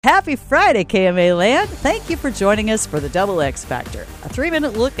Happy Friday, KMA Land. Thank you for joining us for the Double X Factor, a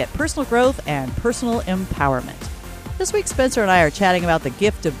 3-minute look at personal growth and personal empowerment. This week, Spencer and I are chatting about the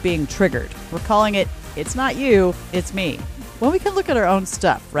gift of being triggered. We're calling it, It's Not You, It's Me. When we can look at our own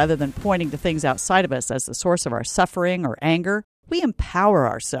stuff rather than pointing to things outside of us as the source of our suffering or anger, we empower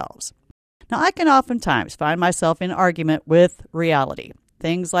ourselves. Now, I can oftentimes find myself in argument with reality.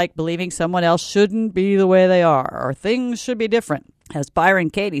 Things like believing someone else shouldn't be the way they are, or things should be different. As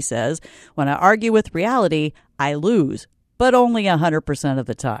Byron Katie says, when I argue with reality, I lose, but only 100% of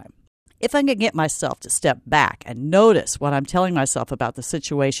the time. If I can get myself to step back and notice what I'm telling myself about the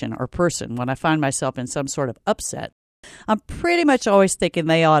situation or person when I find myself in some sort of upset, I'm pretty much always thinking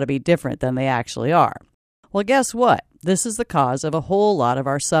they ought to be different than they actually are. Well, guess what? This is the cause of a whole lot of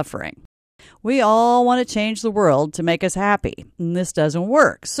our suffering. We all want to change the world to make us happy, and this doesn't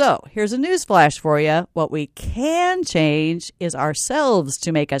work. So here's a news flash for you. What we can change is ourselves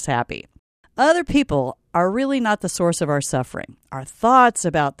to make us happy. Other people are really not the source of our suffering. Our thoughts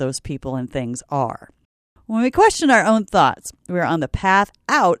about those people and things are. When we question our own thoughts, we are on the path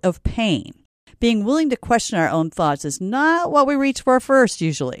out of pain. Being willing to question our own thoughts is not what we reach for first,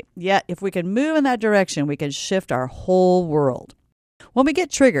 usually. Yet, if we can move in that direction, we can shift our whole world. When we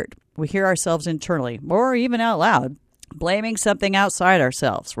get triggered, we hear ourselves internally, or even out loud, blaming something outside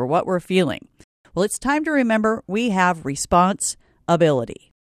ourselves for what we're feeling. Well, it's time to remember we have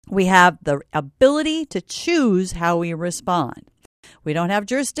responsibility. We have the ability to choose how we respond. We don't have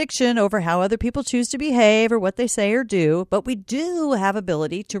jurisdiction over how other people choose to behave or what they say or do, but we do have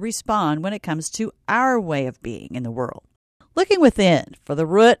ability to respond when it comes to our way of being in the world. Looking within for the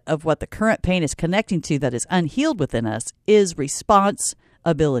root of what the current pain is connecting to that is unhealed within us is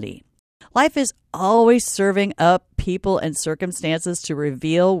responsibility. Life is always serving up people and circumstances to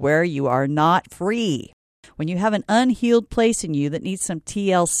reveal where you are not free. When you have an unhealed place in you that needs some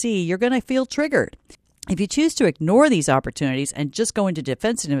TLC, you're going to feel triggered. If you choose to ignore these opportunities and just go into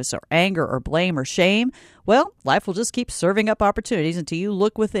defensiveness or anger or blame or shame, well, life will just keep serving up opportunities until you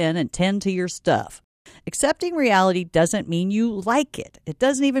look within and tend to your stuff. Accepting reality doesn't mean you like it. It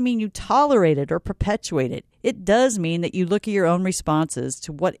doesn't even mean you tolerate it or perpetuate it. It does mean that you look at your own responses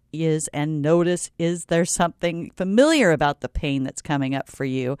to what is and notice, is there something familiar about the pain that's coming up for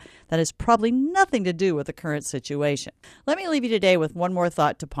you that has probably nothing to do with the current situation. Let me leave you today with one more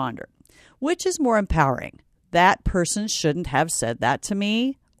thought to ponder. Which is more empowering? That person shouldn't have said that to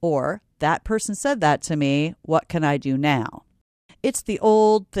me, or that person said that to me, what can I do now? It's the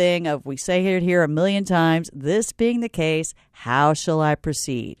old thing of we say it here a million times, this being the case, how shall I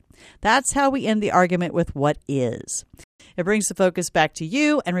proceed? That's how we end the argument with what is. It brings the focus back to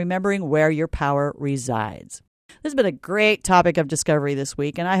you and remembering where your power resides. This has been a great topic of discovery this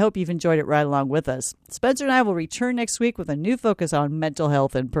week, and I hope you've enjoyed it right along with us. Spencer and I will return next week with a new focus on mental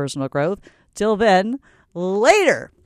health and personal growth. Till then, later!